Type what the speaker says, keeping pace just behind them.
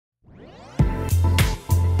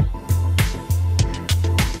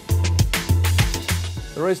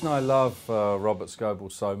The reason I love Robert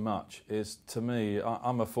Scoble so much is, to me,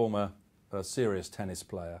 I'm a former serious tennis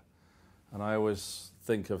player, and I always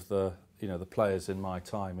think of the players in my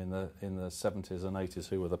time in the 70s and 80s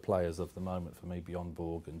who were the players of the moment for me, Bjorn,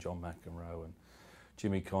 Borg and John McEnroe and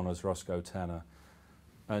Jimmy Connors, Roscoe Tanner,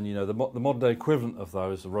 and the modern day equivalent of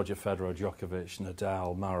those are Roger Federer, Djokovic,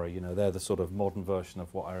 Nadal, Murray. They're the sort of modern version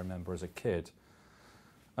of what I remember as a kid.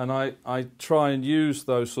 And I try and use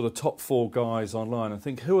those sort of top four guys online and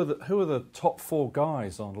think, who are the top four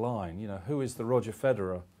guys online? Who is the Roger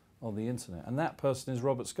Federer on the internet? And that person is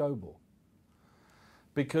Robert Scoble.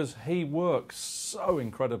 Because he works so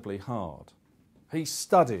incredibly hard. He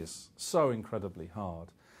studies so incredibly hard.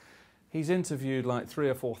 He's interviewed like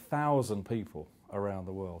 3,000 or 4,000 people around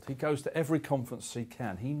the world. He goes to every conference he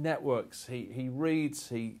can. He networks, he reads,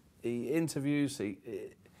 he interviews,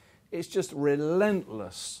 it's just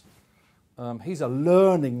relentless. He's a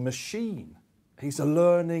learning machine. He's a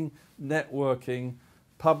learning, networking,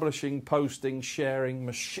 publishing, posting, sharing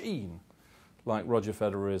machine, like Roger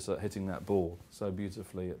Federer is at hitting that ball so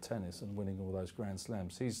beautifully at tennis and winning all those Grand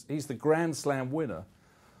Slams. He's the Grand Slam winner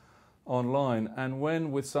online, and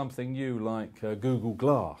when with something new like Google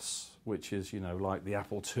Glass, which is, like the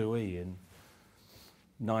Apple IIe in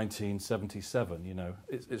 1977,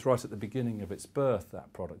 it's right at the beginning of its birth,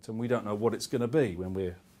 that product, and we don't know what it's going to be when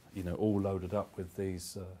we're, all loaded up with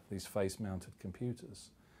these face-mounted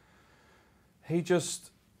computers. He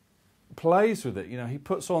just plays with it. He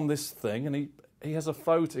puts on this thing, and he has a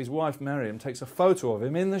photo. His wife Miriam takes a photo of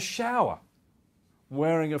him in the shower,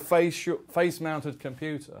 wearing a face-mounted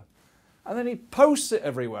computer, and then he posts it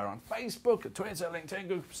everywhere on Facebook, Twitter, LinkedIn,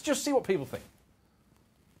 Google. Just see what people think.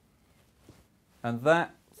 And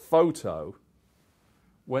that photo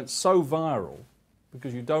went so viral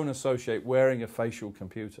because you don't associate wearing a facial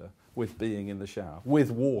computer with being in the shower, with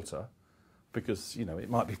water, because, it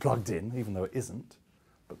might be plugged in, even though it isn't,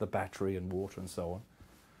 but the battery and water and so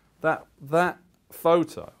on. That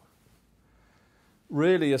photo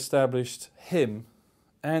really established him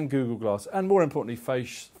and Google Glass, and more importantly,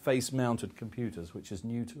 face-mounted computers, which is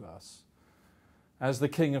new to us, as the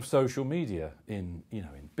king of social media in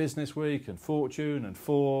Business Week and Fortune and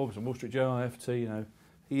Forbes and Wall Street Journal, FT.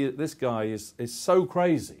 This guy is so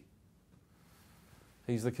crazy.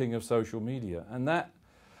 He's the king of social media, and that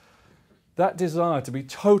desire to be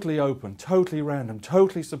totally open, totally random,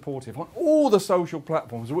 totally supportive on all the social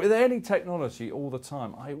platforms with any technology all the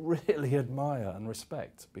time, I really admire and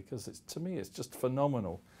respect, because to me it's just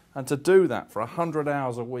phenomenal. And to do that for 100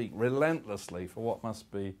 hours a week relentlessly for what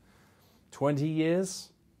must be 20 years,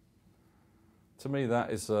 to me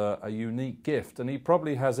that is a unique gift, and he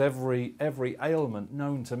probably has every ailment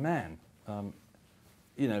known to man,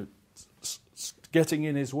 getting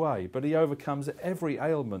in his way, but he overcomes every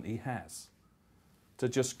ailment he has to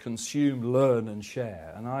just consume, learn and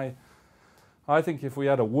share. And I think if we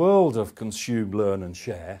had a world of consume, learn and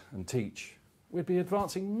share and teach, we'd be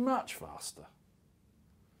advancing much faster.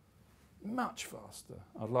 Much faster.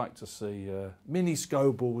 I'd like to see mini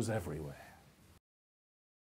Scobles everywhere.